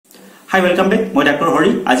Hi, welcome back. মই doctor Hari.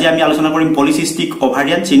 আজি আমি আলোচনা কৰিম পলিসিস্টিক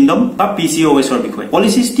ওভাৰিয়ান সিন্ড্ৰোম বা PCOS ৰ বিষয়ে।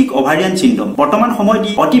 পলিসিস্টিক ওভাৰিয়ান সিন্ড্ৰোম বৰ্তমান সময়ত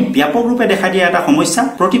অতি ব্যাপক ৰূপে দেখা দিয়া এটা সমস্যা।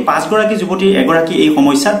 প্ৰতি 5 গৰাকী যুৱতীৰ এগৰাকী এই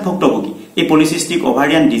সমস্যাত ভুক্তভোগী। এই পলিসিস্টিক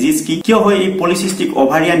ওভাৰিয়ান ডিজিজ কি কিয় হয় এই পলিসিস্টিক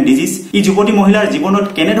ওভাৰিয়ান ডিজিজ এই যুৱতী মহিলাৰ জীৱনত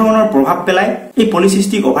কেনে ধৰণৰ প্ৰভাৱ পেলায় এই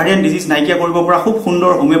পলিসিস্টিক ওভাৰিয়ান ডিজিজ নাইকিয়া কৰিব পৰা খুব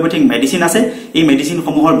সুন্দৰ হোমিওপ্যাথিক মেডিসিন আছে এই মেডিসিন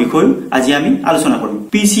সমূহৰ বিষয়ে আজি আমি আলোচনা কৰিম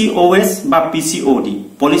PCOS বা PCOD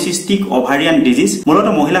পলিসিস্টিক ওভাৰিয়ান ডিজিজ মূলত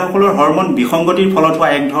মহিলাসকলৰ হৰমন বিসংগতিৰ ফলত হোৱা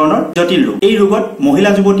এক ধৰণৰ জটিল ৰোগ এই ৰোগত মহিলা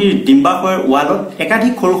যুৱতীৰ ডিম্বাশয়ৰ ওৱালত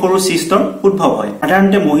একাধিক সৰু সৰু সিস্টৰ উদ্ভৱ হয়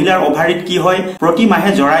সাধাৰণতে মহিলাৰ ওভাৰিত কি হয় প্ৰতি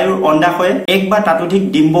মাহে জৰায়ুৰ অণ্ডাশয়ে এক বা তাতোধিক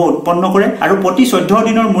ডিম্ব উৎপন্ন কৰে আৰু প্ৰতি 14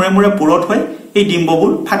 দিনৰ মূৰে মূৰে পুৰত হয় এই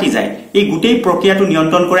ডিম্ববোৰ ফাটি যায় এই গোটেই প্ৰক্ৰিয়াটো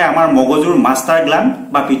নিয়ন্ত্ৰণ কৰে আমাৰ মগজুৰ মাষ্টাৰ গ্ল্যান্ড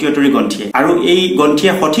বা পিটুইটৰী গ্ৰন্থিয়ে আৰু এই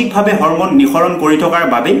গ্ৰন্থিয়ে সঠিকভাৱে হৰমন নিঃসৰণ কৰি থকাৰ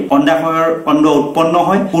বাবে অণ্ডাশয়ৰ অণ্ড উৎপন্ন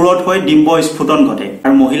হয় পুৰত হয় ডিম্ব স্ফুটন ঘটে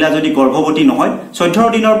আৰু মহিলা যদি গৰ্ভৱতী নহয়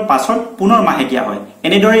 14 দিনৰ পাছত পুনৰ মাহেকীয়া হয়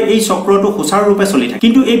এনেদৰে এই চক্ৰটো সুচাৰুৰূপে চলি থাকে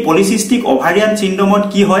কিন্তু এই পলিসিস্টিক ওভাৰিয়ান সিন্ড্ৰোমত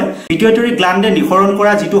কি হয় পিটুইটৰী গ্ল্যান্ডে নিঃসৰণ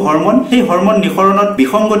কৰা যেটো হৰমন সেই হৰমন নিঃসৰণত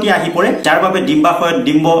বিসংগতি আহি পৰে যাৰ বাবে ডিম্বাশয়ত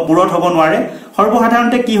ডিম্ব পুৰত হ'ব নোৱাৰে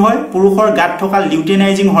সৰ্বসাধাৰণতে কি হয় পুৰুষৰ গাত থকা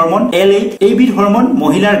লিউটেনাইজিং হৰমন LH এইবিধ হৰমন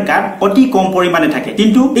মহিলাৰ গাত অতি কম পৰিমাণে থাকে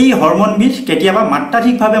কিন্তু এই হৰমনবিধ কেতিয়াবা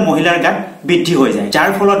মাত্ৰাধিকভাৱে মহিলাৰ গাত বৃদ্ধি হৈ যায় যাৰ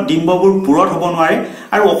ফলত ডিম্ববোৰ পুৰত হ'ব নোৱাৰে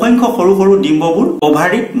আৰু অসংখ্য সৰু সৰু ডিম্ববোৰ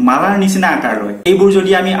ওভাৰিত মালাৰ নিচিনা আকাৰ লয় এইবোৰ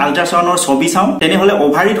যদি আমি আল্ট্ৰাসাউণ্ডৰ ছবি চাওঁ তেনেহলে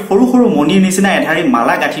ওভাৰিত সৰু সৰু মণিৰ নিচিনা এধাৰি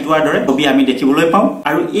মালা গাঁঠি থোৱাৰ দৰে ছবি আমি দেখিবলৈ পাওঁ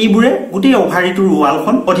আৰু এইবোৰে গোটেই ওভাৰিটোৰ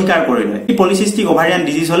ওৱালখন অধিকাৰ কৰি লয় এই পলিসিস্টিক ওভাৰিয়ান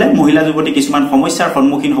ডিজিজ হলে মহিলা যুৱতী কিছুমান সমস্যাৰ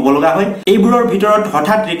সন্মুখীন হ'ব লগা হয় এইবোৰৰ ভিতৰত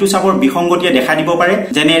হঠাৎ ঋতুচাপৰ বিসংগতিয়ে দেখা দিব পাৰে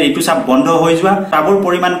যেনে ঋতুচাপ বন্ধ হৈ যোৱা স্ৰাৱৰ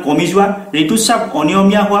পৰিমাণ কমি যোৱা ঋতুচাপ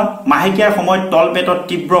অনিয়মীয়া হোৱা মাহেকীয়াৰ সময়ত তলপেটত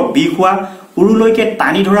তীব্ৰ বিষ হোৱা উৰুলৈকে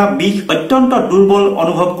টানি ধৰা বিষ অত্যন্ত দুৰ্বল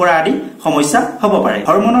অনুভৱ কৰা আদি সমস্যা হ'ব পাৰে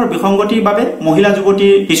হৰমনৰ বিসংগতিৰ বাবে মহিলা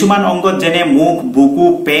যুৱতীৰ কিছুমান অংগত যেনে মুখ বুকু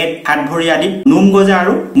পেট হাত ভৰি আদি নোম গজা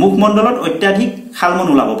আৰু মুখমণ্ডলত অত্যাধিক খালমন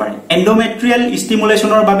ওলাব পাৰে এন্ডোমেট্ৰিয়াল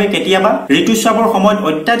ষ্টিমুলেশনৰ বাবে কেতিয়াবা ঋতুস্ৰাৱৰ সময়ত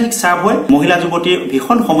অত্যাধিক চাপ হৈ মহিলা যুৱতীৰ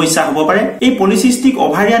ভীষণ সমস্যা হ'ব পাৰে এই পলিসিস্টিক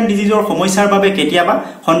ওভাৰিয়ান ডিজিজৰ সমস্যাৰ বাবে কেতিয়াবা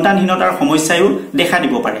সন্তানহীনতাৰ সমস্যায়ও দেখা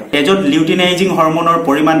দিব পাৰে তেজত লিউটেনাইজিং হৰমনৰ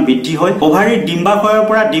পৰিমাণ বৃদ্ধি হৈ ওভাৰিৰ ডিম্বাশয়ৰ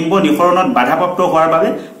পৰা ডিম্ব নিঃসৰণত বাধাপ্ৰাপ্ত হোৱাৰ বাবে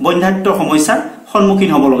বন্ধ্যাত্ব সমস্যা সন্মুখীন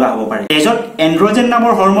হ'ব লগা হ'ব পাৰে তেজত এন্ড্ৰজেন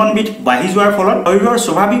নামৰ হৰমনবিধ বাঢ়ি যোৱাৰ ফলত শৰীৰৰ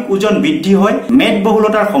স্বাভাৱিক ওজন বৃদ্ধি হৈ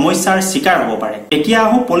মেদবহুলতাৰ সমস্যাৰ শিকাৰ হ'ব পাৰে এতিয়া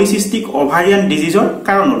আহো পলিসিস্টিক ওভাৰিয়ান ডিজিজৰ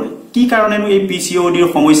কাৰণলৈ কি কাৰণেনো এই PCODৰ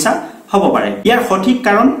সমস্যা হ'ব পাৰে ইয়াৰ সঠিক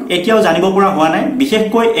কাৰণ এতিয়াও জানিব পৰা হোৱা নাই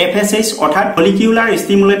বিশেষকৈ FSH অৰ্থাৎ ফলিকিউলাৰ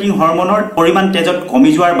ষ্টিমুলেটিং হৰমনৰ পৰিমাণ তেজত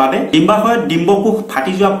কমি যোৱাৰ বাবে ডিম্বাশয়ত ডিম্বকোষ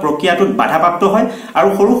ফাটি যোৱা প্ৰক্ৰিয়াটোত বাধাপ্ৰাপ্ত হয় আৰু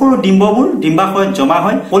সৰু সৰু ডিম্ববোৰ ডিম্বাশয়ত জমা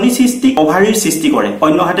হয় পলিসিস্টিক ওভাৰিৰ সৃষ্টি কৰে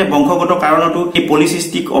অন্যহাতে বংশগত কাৰণতো এই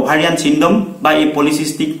পলিসিস্টিক ওভাৰিয়ান সিন্ড্ৰোম বা এই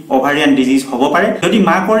পলিসিস্টিক ওভাৰিয়ান ডিজিজ হ'ব পাৰে যদি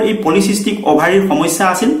মাকৰ এই পলিসিস্টিক ওভাৰিৰ সমস্যা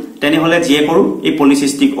আছিল তেনেহলে জীয়েকৰো এই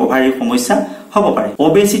পলিসিস্টিক ওভাৰিৰ সমস্যা হ'ব পাৰে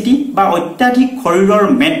ওবেসিটি বা অত্যাধিক শৰীৰৰ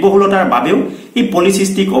মেদবহুলতাৰ বাবেও এই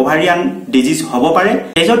পলিসিস্টিক ওভাৰিয়ান ডিজিজ হ'ব পাৰে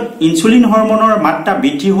তেজত ইনসুলিন হৰমনৰ মাত্ৰা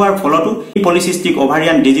বৃদ্ধি হোৱাৰ ফলতো এই পলিসিস্টিক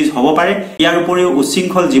ওভাৰিয়ান ডিজিজ হ'ব পাৰে ইয়াৰ উপৰিও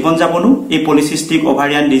উচ্ছৃংখল জীৱন যাপনো এই পলিসিস্টিক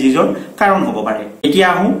ওভাৰিয়ান ডিজিজৰ কাৰণ হ'ব পাৰে এতিয়া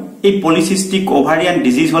আহো এই পলিসিস্টিক ওভাৰিয়ান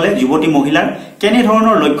ডিজিজ হলে যুৱতী মহিলাৰ কেনে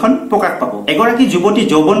ধৰণৰ লক্ষণ প্ৰকাশ পাব এগৰাকী যুৱতী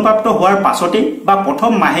যৌৱনপ্ৰাপ্ত হোৱাৰ পাছতে বা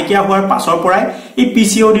প্ৰথম মাহেকীয়া হোৱাৰ পাছৰ পৰাই এই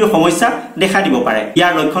PCODৰ সমস্যা দেখা দিব পাৰে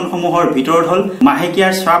ইয়াৰ লক্ষণসমূহৰ ভিতৰত হল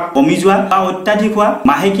মাহেকীয়াৰ স্ৰাৱ কমি যোৱা বা অত্যাধিক হোৱা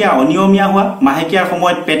মাহেকীয়া অনিয়মীয়া হোৱা মাহেকীয়াৰ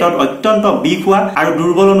সময়ত পেটত অত্যন্ত বিষ হোৱা আৰু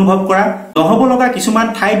দুৰ্বল অনুভৱ কৰা নহব লগা কিছুমান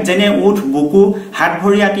ঠাইত যেনে উঠ বুকু হাত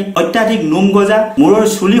ভৰি আদি অত্যাধিক নোম গজা মূৰৰ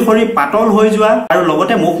চুলি সৰি পাতল হৈ যোৱা আৰু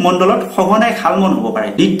লগতে মুখমণ্ডলত সঘনাই খালমন হ'ব পাৰে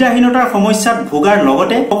নিদ্ৰাহীনতাৰ সমস্যাত ভোগাৰ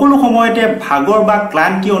লগতে সকলো সময়তে ভাগৰ বা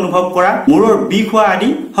ক্লান্তি অনুভৱ কৰা মূৰৰ বিষ হোৱা আদি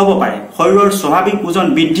হ'ব পাৰে শৰীৰৰ স্বাভাৱিক ওজন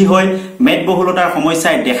বৃদ্ধি হৈ মেদবহুলতাৰ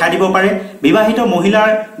সমস্যাই দেখা দিব পাৰে বিবাহিত মহিলাৰ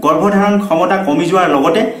গৰ্ভধাৰণ ক্ষমতা কমি যোৱাৰ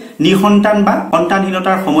লগতে নিসন্তান বা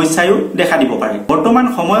সন্তানহীনতাৰ সমস্যায়ও দেখা দিব পাৰে বৰ্তমান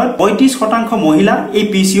সময়ত 35% মহিলা এই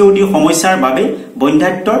PCOD সমস্যাৰ বাবে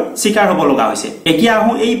বন্ধ্যাত্বৰ শিকাৰ হ'ব লগা হৈছে এতিয়া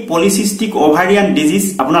আহো এই পলিসিস্টিক ওভাৰিয়ান ডিজিজ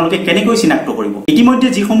আপোনালোকে কেনেকৈ চিনাক্ত কৰিব ইতিমধ্যে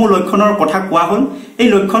যিসমূহ লক্ষণৰ কথা কোৱা হ'ল এই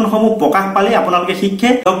লক্ষণসমূহ প্ৰকাশ পালে আপোনালোকে শিক্ষে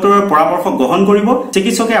ডক্টৰৰ পৰামৰ্শ গ্ৰহণ কৰিব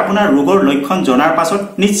চিকিৎসকে আপোনাৰ ৰোগৰ লক্ষণ জনাৰ পাছত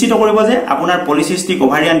নিশ্চিত কৰিব যে আপোনাৰ পলিসিস্টিক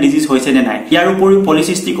ওভাৰিয়ান ডিজিজ হৈছে নে নাই ইয়াৰ উপৰিও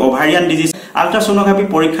পলিসিস্টিক ওভাৰিয়ান ডিজিজ আল্ট্ৰাসোনোগ্ৰাফি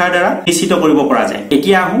পৰীক্ষাৰ দ্বাৰা নিশ্চিত কৰিব পৰা যায়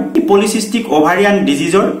এতিয়া আহো এই পলিসিস্টিক ওভাৰিয়ান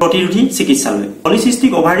ডিজিজৰ প্ৰতিৰোধী চিকিৎসালৈ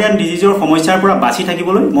পলিসিস্টিক ওভাৰিয়ান ডিজিজৰ সমস্যাৰ পৰা বাছি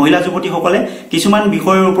থাকিবলৈ মহিলা যুৱতীসকলে কিছুমান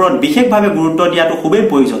বিষয়ৰ ওপৰত বিশেষভাৱে গুৰুত্ব দিয়াটো খুবেই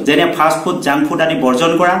প্ৰয়োজন যেনে ফাষ্ট ফুড জাংক ফুড আদি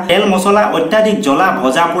বৰ্জন কৰা তেল মছলা অত্যাধিক জ্বলা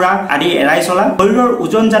ভজা পোৰা আদি এৰাই চলা শৰীৰৰ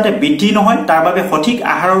ওজন যাতে বৃদ্ধি নহয় তাৰ বাবে সঠিক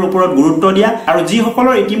আহাৰৰ ওপৰত গুৰুত্ব দিয়া আৰু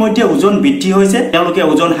যিসকলৰ ইতিমধ্যে ওজন বৃদ্ধি হৈছে তেওঁলোকে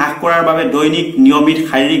ওজন হ্ৰাস কৰাৰ বাবে দৈনিক নিয়মিত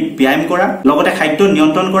শাৰীৰিক ব্যায়াম কৰা লগতে খাদ্য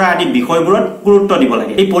নিয়ন্ত্ৰণ কৰা আদি বিষয়বোৰত গুৰুত্ব দিব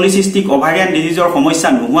লাগে এই পলিসিস্টিক ওভাৰিয়ান ডিজিজৰ সমস্যা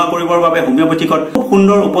নোহোৱা কৰিবৰ বাবে হোমিওপ্যাথিকত খুব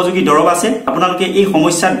সুন্দৰ উপযোগী দৰৱ আছে আপোনালোকে এই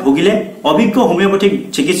সমস্যাত ভুগিলে অভিজ্ঞ হোমিওপ্যাথিক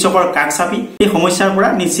চিকিৎসকৰ কাষ চাপি এই সমস্যাৰ পৰা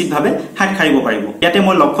নিশ্চিতভাৱে হাত সাৰিব পাৰিব ইয়াতে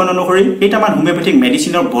মই লক্ষণ অনুসৰি কেইটামান হোমিওপ্যাথিক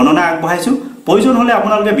মেডিচিনৰ বৰ্ণনা আগবঢ়াইছো প্ৰয়োজন হলে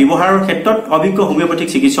আপোনালোকে ব্যৱহাৰৰ ক্ষেত্ৰত অভিজ্ঞ হোমিওপ্যাথিক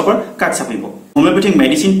চিকিৎসকৰ কাষ চাপিব হোমিওপ্যাথিক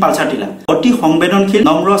মেডিচিন পালচাটিলা অতি সংবেদনশীল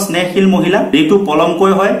নম্ৰ স্নেহশীল মহিলা ঋতু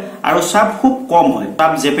পলমকৈ হয় আৰু চাপ খুব কম হয়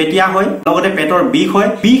চাপ জেপেটিয়া হয় লগতে পেটৰ বিষ হয়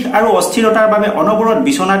বিষ আৰু অস্থিৰতাৰ বাবে অনবৰত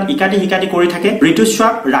বিছনাত ইকাটি হিকাটি কৰি থাকে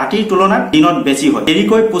ঋতুস্ৰাৱ ৰাতিৰ তুলনাত দিনত বেছি হয়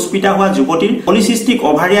দেৰিকৈ পুষ্পিতা হোৱা যুৱতীৰ পলিসিস্টিক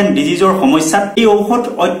ওভাৰিয়ান ডিজিজৰ সমস্যাত এই ঔষধ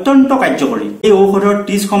অত্যন্ত কাৰ্যকৰী এই ঔষধৰ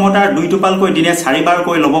 30 ক্ষমতাৰ 2 টোপালকৈ দিনে 4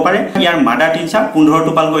 বাৰকৈ ল'ব পাৰে ইয়াৰ মাদাৰ টিনচা 15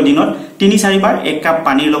 টোপালকৈ দিনত 3-4 বাৰ 1 কাপ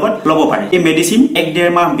পানীৰ লগত ল'ব পাৰে এই মেডিচিন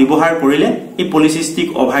 1-1.5 মাহ ব্যৱহাৰ কৰিলে এই পলিসিস্টিক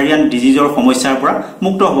ওভাৰিয়ান ডিজিজৰ সমস্যাৰ পৰা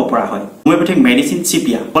মুক্ত হ'ব পৰা হয় হোমিওপ্যাথিক মেডিচিন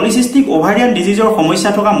চিপিয়া পলিসিস্টিক ওভাৰিয়ান ডিজিজৰ সমস্যা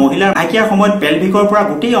থকা মহিলাৰ আকিয়াৰ সময়ত পেলভিকৰ পৰা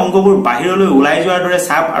গোটেই অংগবোৰ বাহিৰলৈ ওলাই যোৱাৰ দৰে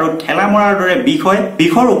চাপ আৰু ঠেলা মৰাৰ দৰে বিষ হয়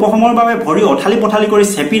বিষৰ উপশমৰ বাবে ভৰি অঠালি পঠালি কৰি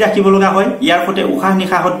চেপি ৰাখিব লগা হয় ইয়াৰ সৈতে উশাহ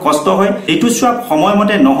নিশাহত কষ্ট হয় ঋতুস্ৰাৱ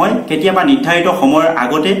সময়মতে নহয় কেতিয়াবা নিৰ্ধাৰিত সময়ৰ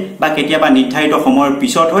আগতে বা কেতিয়াবা নিৰ্ধাৰিত সময়ৰ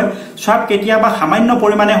পিছত হয় স্ৰাৱ কেতিয়াবা সামান্য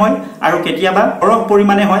পৰিমাণে হয় আৰু কেতিয়াবা সৰহ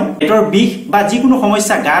পৰিমাণে হয় পেটৰ বিষ বা যিকোনো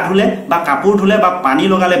সমস্যা গা ধুলে বা কাপোৰ ধুলে বা পানী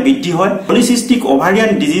লগালে বৃদ্ধি হয় পলিসিস্টিক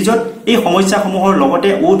ওভাৰিয়ান ডিজিজত এই সমস্যাসমূহৰ লগতে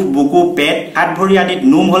উঠ বুকু পেট হাত ভৰি আদিত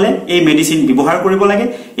নোম হলে এই মেডিচিন ব্যৱহাৰ কৰিব লাগে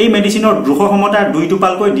এই মেডিচিনৰ দ্ৰুহ ক্ষমতাৰ 2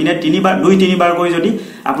 টোপালকৈ দিনে 2-3 বাৰকৈ যদি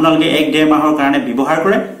আপোনালোকে 1-1.5 মাহৰ কাৰণে ব্যৱহাৰ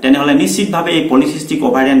কৰে তেনেহলে নিশ্চিতভাৱে এই পলিসিস্টিক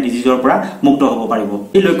ওভাৰিয়ান ডিজিজৰ পৰা মুক্ত হ'ব পাৰিব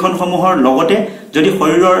এই লক্ষণসমূহৰ লগতে যদি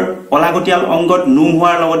শৰীৰৰ অলাগতিয়াল অংগত নোম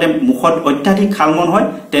হোৱাৰ লগতে মুখত অত্যাধিক খালমন হয়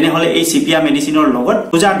তেনেহলে এই চিপিয়া মেডিচিনৰ লগত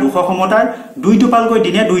পূজা দ্ৰুহ ক্ষমতাৰ 2 টোপালকৈ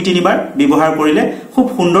দিনে 2-3 বাৰ ব্যৱহাৰ কৰিলে খুব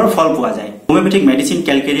সুন্দৰ ফল পোৱা যায় হোমিওপ্যাথিক মেডিচিন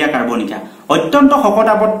ক্যালকেৰিয়া কাৰ্বনিকা অত্যন্ত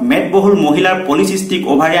শকতাবত মেদবহুল মহিলাৰ পলিসিস্টিক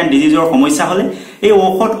ওভাৰিয়ান ডিজিজৰ সমস্যা হলে এই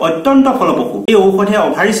ঔষধ অত্যন্ত ফলপ্ৰসূ এই ঔষধে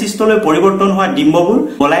ওভাৰি সিষ্টলৈ পৰিৱৰ্তন হোৱা ডিম্ববোৰ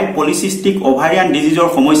গলাই পলিসিস্টিক ওভাৰিয়ান ডিজিজৰ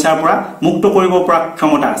সমস্যাৰ পৰা মুক্ত কৰিব পৰা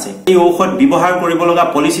ক্ষমতা আছে এই ঔষধ ব্যৱহাৰ কৰিব লগা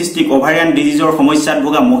পলিসিস্টিক ওভাৰিয়ান ডিজিজৰ সমস্যাত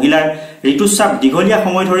ভোগা মহিলাৰ ঋতুস্ৰাৱ দীঘলীয়া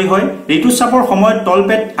সময় ধৰি হয় ঋতুস্ৰাৱৰ সময়ত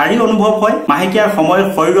তলপেট ভাৰী অনুভৱ হয় মাহেকীয়াৰ সময়ত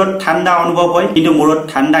শৰীৰত ঠাণ্ডা অনুভৱ হয় কিন্তু মূৰত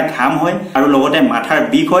ঠাণ্ডা ঘাম হয় আৰু লগতে মাথাৰ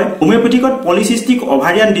বিষ হয় হোমিওপ্যাথিকত পলিসিস্টিক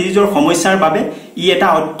ওভাৰিয়ান ডিজিজৰ সমস্যাৰ বাবে ই এটা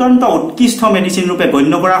অত্যন্ত উৎকৃষ্ট মেডিচিন ৰূপে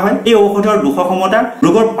গণ্য কৰা হয় এই ঔষধৰ 200 ক্ষমতা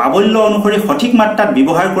ৰোগৰ প্ৰাবল্য অনুসৰি সঠিক মাত্ৰাত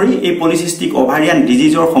ব্যৱহাৰ কৰি এই পলিসিস্টিক ওভাৰিয়ান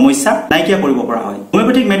ডিজিজৰ সমস্যা নাইকিয়া কৰিব পৰা হয়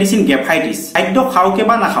হোমিওপ্যাথিক মেডিচিন গ্যাফাইটিস খাদ্য খাওকে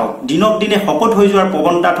বা নাখাও দিনক দিনে শকত হৈ যোৱাৰ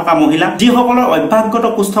প্ৰৱণতা থকা মহিলা যিসকলৰ অভ্যাসগত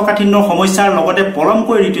কোষ্ঠকাঠিন্যৰ সমস্যাৰ লগতে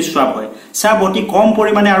পলমকৈ ঋতুস্ৰাৱ হয় চাপ অতি কম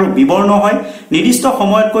পৰিমাণে আৰু বিবৰ্ণ হয় নিৰ্দিষ্ট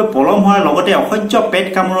সময়তকৈ পলম হোৱাৰ লগতে অসহ্য পেট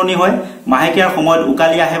কামৰণি হয় মাহেকীয়াৰ সময়ত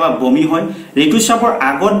উকালি আহে বা বমি হয় ঋতুস্ৰাৱৰ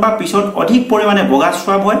আগত বা পিছত অধিক পৰিমাণে বগা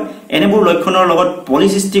স্ৰাৱ হয় এনেবোৰ লক্ষণৰ লগত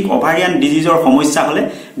পলিসিস্টিক ওভাৰিয়ান ডিজিজৰ সমস্যা হলে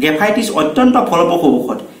গ্যাফাইটিস অত্যন্ত ফলপ্ৰসূ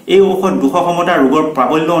ঔষধ এই ঔষধ 200 ক্ষমতাৰ ৰোগৰ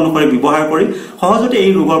প্ৰাবল্য অনুসৰি ব্যৱহাৰ কৰি সহজতে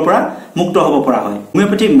এই ৰোগৰ পৰা মুক্ত হ'ব পৰা হয়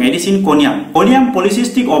হোমিওপ্যাথিক মেডিচিন কনিয়াম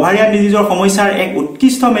পলিসিস্টিক ওভাৰিয়ান ডিজিজৰ সমস্যাৰ এক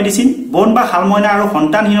উৎকৃষ্ট মেডিচিন বন বা হালমইনা আৰু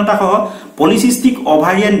সন্তানহীনতা সহ পলিসিস্টিক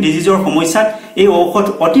ওভাৰিয়ান ডিজিজৰ সমস্যাত এই ঔষধ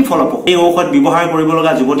অতি ফলপ্ৰসূ এই ঔষধ ব্যৱহাৰ কৰিব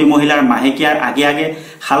লগা যুৱতী মহিলাৰ মাহেকীয়াৰ আগে আগে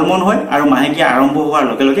হালমন হয় আৰু মাহেকীয়া আৰম্ভ হোৱাৰ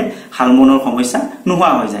লগে লগে হালমনৰ সমস্যা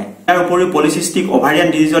নোহোৱা হৈ যায় তাৰ উপৰি পলিসিস্টিক ওভাৰিয়ান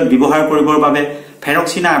ডিজিজত ব্যৱহাৰ কৰিবৰ বাবে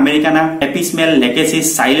ফেৰক্সিনা আমেৰিকানা এপিসমেল লেকেসিস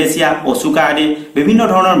সাইলেসিয়া অসুকা আদি বিভিন্ন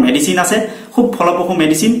ধৰণৰ মেডিচিন আছে খুব ফলপ্ৰসূ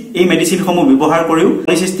মেডিচিন এই মেডিচিনসমূহ ব্যৱহাৰ কৰিও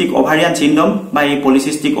পলিসিস্টিক ওভাৰিয়ান সিন্ড্ৰোম বা এই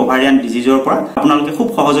পলিসিস্টিক ওভাৰিয়ান ডিজিজৰ পৰা আপোনালোকে খুব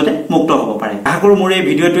সহজতে মুক্ত হ'ব পাৰে আশা কৰোঁ মোৰ এই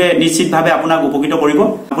ভিডিঅ'টোৱে নিশ্চিতভাৱে আপোনাক উপকৃত কৰিব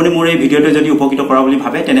আপুনি মোৰ এই ভিডিঅ'টোৱে যদি উপকৃত কৰা বুলি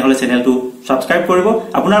ভাবে তেনেহলে চেনেলটো সাবস্ক্ৰাইব কৰিব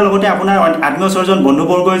আপোনাৰ লগতে আপোনাৰ আত্মীয় স্বজন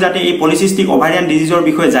বন্ধুবৰ্গই যাতে এই পলিসিস্টিক ওভাৰিয়ান ডিজিজৰ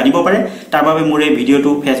বিষয়ে জানিব পাৰে তাৰ বাবে মোৰ এই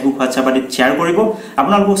ভিডিঅ'টো ফেচবুক হোৱাটছআপ আদিত শ্বেয়াৰ কৰিব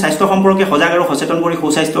আপোনালোকক স্বাস্থ্য সম্পৰ্কে সজাগ আৰু সচেতন কৰি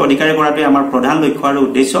সুস্বাস্থ্য অধিকাৰী কৰাটোৱে আমাৰ প্ৰধান লক্ষ্য আৰু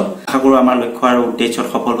উদ্দেশ্য আশা কৰোঁ আমাৰ লক্ষ্য আৰু উদ্দেশ্যত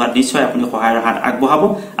সফল হোৱাত নিশ্চয় আপুনি সহায়ৰ হাত আগবঢ়াব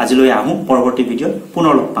আজিলৈ আহোঁ পৰৱৰ্তী ভিডিঅ'ত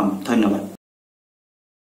পুনৰ লগ পাম ধন্যবাদ